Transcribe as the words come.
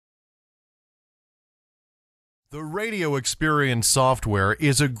The Radio Experience software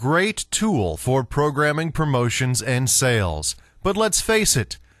is a great tool for programming, promotions, and sales. But let's face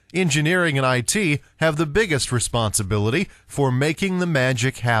it, engineering and IT have the biggest responsibility for making the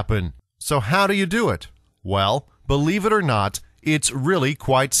magic happen. So how do you do it? Well, believe it or not, it's really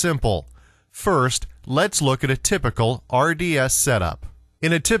quite simple. First, let's look at a typical RDS setup.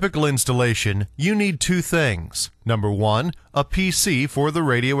 In a typical installation, you need two things. Number one, a PC for the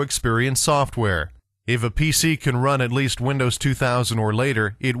Radio Experience software. If a PC can run at least Windows 2000 or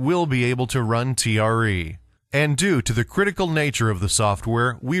later, it will be able to run TRE. And due to the critical nature of the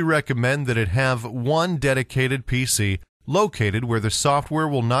software, we recommend that it have one dedicated PC located where the software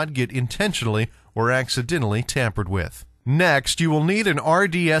will not get intentionally or accidentally tampered with. Next, you will need an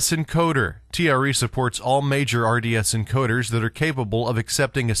RDS encoder. TRE supports all major RDS encoders that are capable of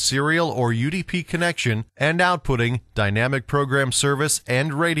accepting a serial or UDP connection and outputting dynamic program service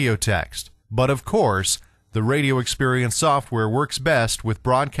and radio text. But of course, the Radio Experience software works best with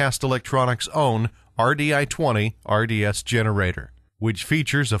Broadcast Electronics' own RDI-20 RDS generator, which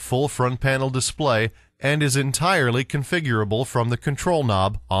features a full front panel display and is entirely configurable from the control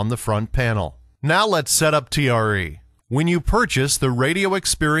knob on the front panel. Now let's set up TRE. When you purchase the Radio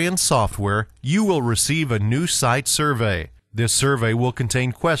Experience software, you will receive a new site survey. This survey will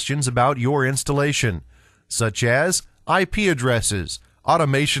contain questions about your installation, such as IP addresses,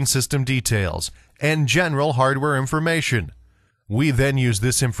 automation system details, and general hardware information. We then use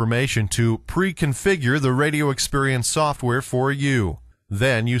this information to pre-configure the Radio Experience software for you.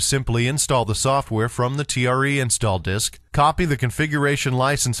 Then you simply install the software from the TRE install disk, copy the configuration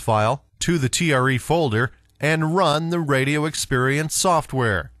license file to the TRE folder, and run the Radio Experience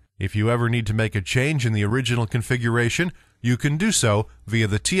software. If you ever need to make a change in the original configuration, you can do so via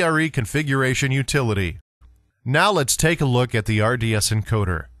the TRE configuration utility. Now let's take a look at the RDS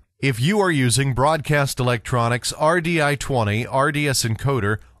encoder. If you are using Broadcast Electronics' RDI-20 RDS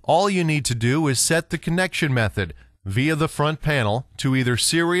encoder, all you need to do is set the connection method via the front panel to either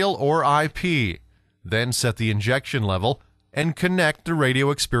serial or IP, then set the injection level and connect the Radio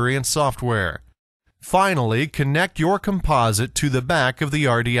Experience software. Finally, connect your composite to the back of the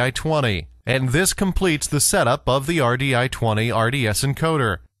RDI-20, and this completes the setup of the RDI-20 RDS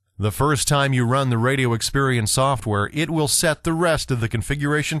encoder. The first time you run the Radio Experience software, it will set the rest of the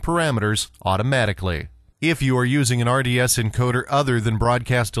configuration parameters automatically. If you are using an RDS encoder other than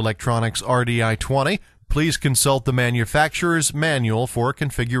Broadcast Electronics RDI-20, please consult the manufacturer's manual for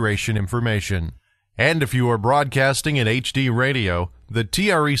configuration information. And if you are broadcasting in HD radio, the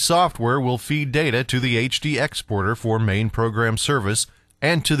TRE software will feed data to the HD exporter for main program service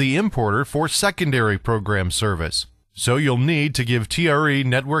and to the importer for secondary program service. So you'll need to give TRE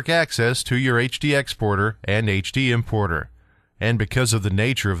network access to your HD exporter and HD importer. And because of the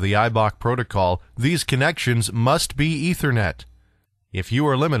nature of the IBOC protocol, these connections must be Ethernet. If you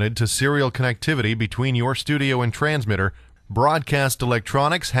are limited to serial connectivity between your studio and transmitter, Broadcast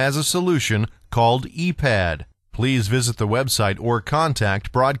Electronics has a solution called ePad. Please visit the website or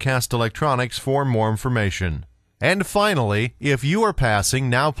contact Broadcast Electronics for more information. And finally, if you are passing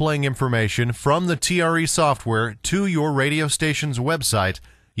now playing information from the TRE software to your radio station's website,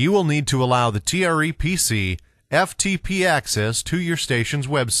 you will need to allow the TRE PC FTP access to your station's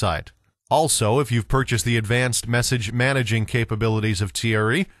website. Also, if you've purchased the advanced message managing capabilities of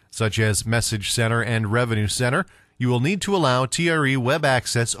TRE, such as Message Center and Revenue Center, you will need to allow TRE web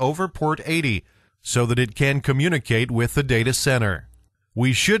access over port 80 so that it can communicate with the data center.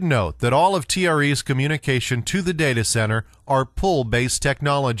 We should note that all of TRE's communication to the data center are pull-based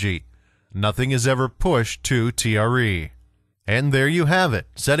technology. Nothing is ever pushed to TRE. And there you have it.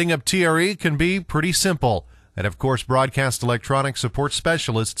 Setting up TRE can be pretty simple. And of course, Broadcast Electronics support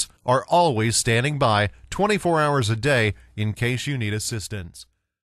specialists are always standing by 24 hours a day in case you need assistance.